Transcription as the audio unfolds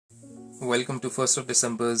Welcome to 1st of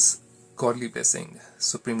December's Godly Blessing.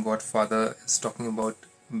 Supreme God Father is talking about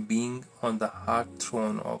being on the heart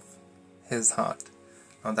throne of His heart.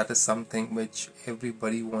 Now that is something which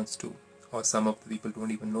everybody wants to, or some of the people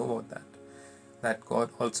don't even know about that. That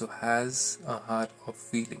God also has a heart of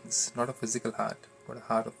feelings, not a physical heart, but a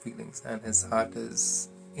heart of feelings, and His heart is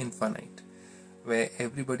infinite, where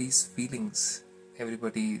everybody's feelings,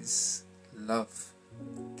 everybody's love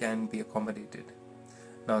can be accommodated.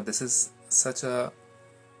 Now, this is such a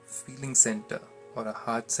feeling center or a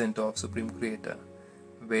heart center of Supreme Creator,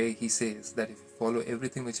 where He says that if you follow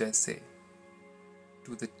everything which I say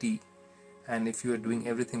to the T, and if you are doing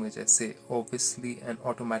everything which I say, obviously and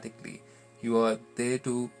automatically, you are there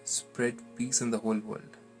to spread peace in the whole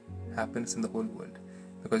world, happiness in the whole world,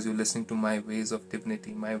 because you're listening to my ways of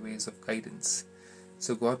divinity, my ways of guidance.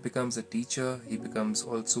 So God becomes a teacher, He becomes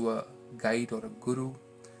also a guide or a guru,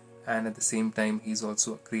 and at the same time He's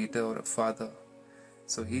also a creator or a father.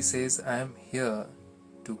 So He says, I am here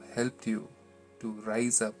to help you to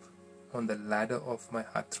rise up on the ladder of my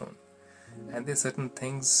heart throne. And there are certain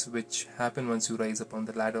things which happen once you rise up on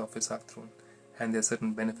the ladder of His heart throne, and there are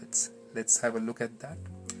certain benefits. Let's have a look at that.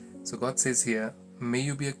 So God says here, may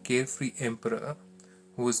you be a carefree emperor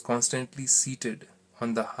who is constantly seated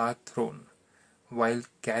on the heart throne while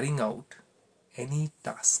carrying out any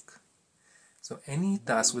task. So any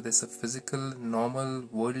task, whether it's a physical, normal,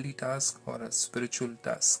 worldly task or a spiritual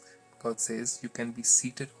task, God says you can be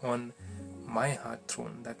seated on my heart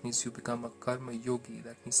throne. That means you become a karma yogi.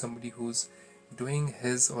 That means somebody who's doing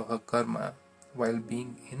his or her karma while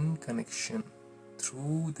being in connection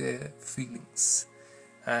through their feelings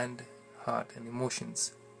and heart and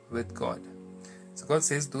emotions with God. So God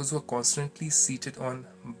says those who are constantly seated on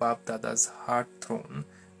Bap Dada's heart throne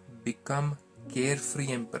become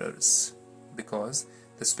carefree emperors, because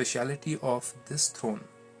the speciality of this throne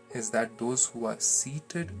is that those who are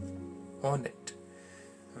seated on it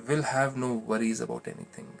will have no worries about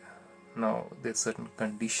anything. Now, there are certain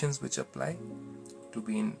conditions which apply to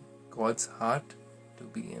be in God's heart, to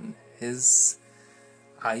be in His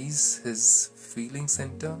eyes, His feeling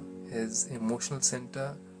center, His emotional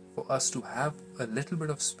center, for us to have a little bit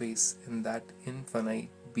of space in that infinite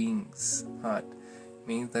being's heart.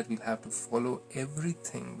 Means that we'll have to follow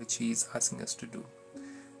everything which He is asking us to do.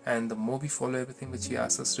 And the more we follow everything which He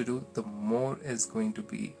asks us to do, the more is going to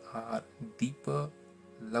be our deeper,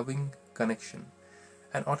 loving connection.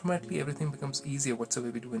 And automatically everything becomes easier whatsoever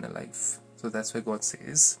we do in our life. So that's why God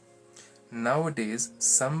says, nowadays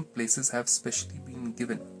some places have specially been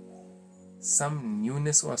given some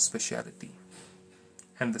newness or speciality.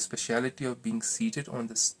 And the speciality of being seated on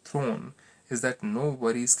this throne is that no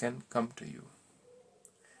worries can come to you.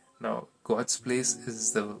 Now, God's place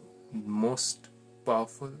is the most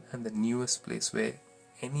powerful and the newest place where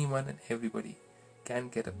anyone and everybody can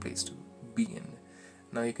get a place to be in.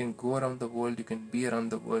 Now, you can go around the world, you can be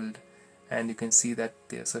around the world, and you can see that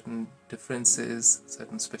there are certain differences,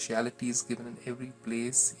 certain specialities given in every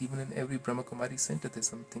place. Even in every Brahmakumaris center, there's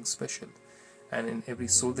something special. And in every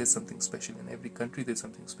soul, there's something special. In every country, there's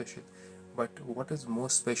something special. But what is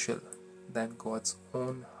more special than God's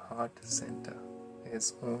own heart center?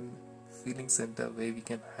 His own feeling center, where we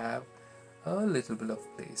can have a little bit of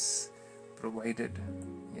place, provided,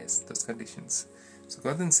 yes, those conditions. So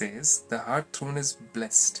God then says, the heart throne is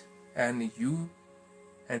blessed, and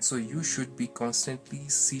so you should be constantly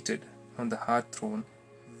seated on the heart throne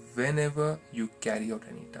whenever you carry out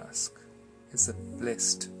any task. It's a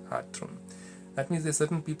blessed heart throne. That means there are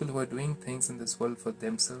certain people who are doing things in this world for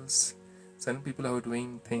themselves. Certain people are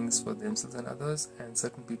doing things for themselves and others, and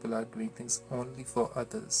certain people are doing things only for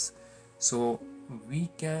others. So we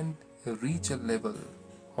can reach a level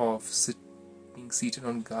of being seated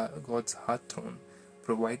on God's heart throne,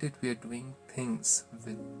 provided we are doing things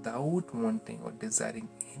without wanting or desiring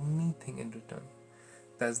anything in return.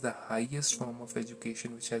 That's the highest form of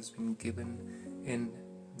education which has been given in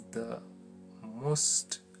the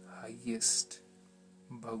most highest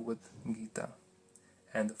Bhagavad Gita.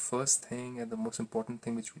 And the first thing and the most important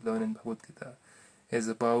thing which we learn in Bhagavad Gita is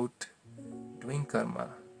about doing karma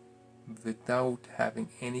without having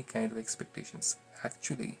any kind of expectations.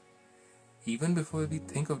 Actually, even before we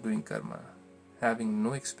think of doing karma, having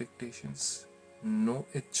no expectations, no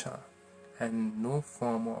ichcha, and no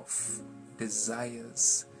form of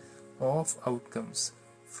desires of outcomes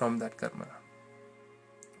from that karma,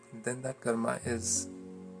 then that karma is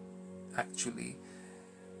actually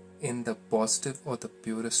in the positive or the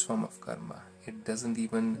purest form of karma. It doesn't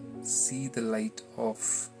even see the light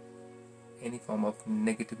of any form of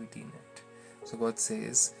negativity in it. So God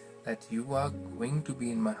says that you are going to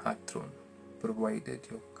be in my heart throne provided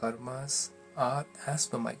your karmas are as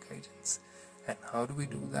per my guidance. And how do we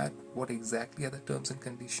do that? What exactly are the terms and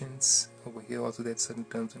conditions? Over here also there's certain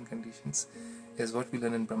terms and conditions, is what we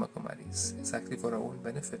learn in Brahmakumaris. It's actually for our own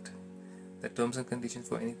benefit. The terms and conditions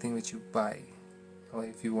for anything which you buy, or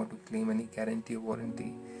if you want to claim any guarantee or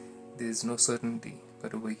warranty, there is no certainty.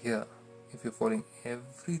 But over here, if you're following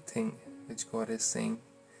everything which God is saying,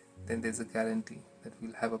 then there's a guarantee that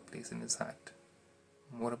we'll have a place in His heart.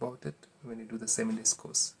 More about it when you do the 7 days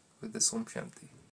course with the Som Shanti.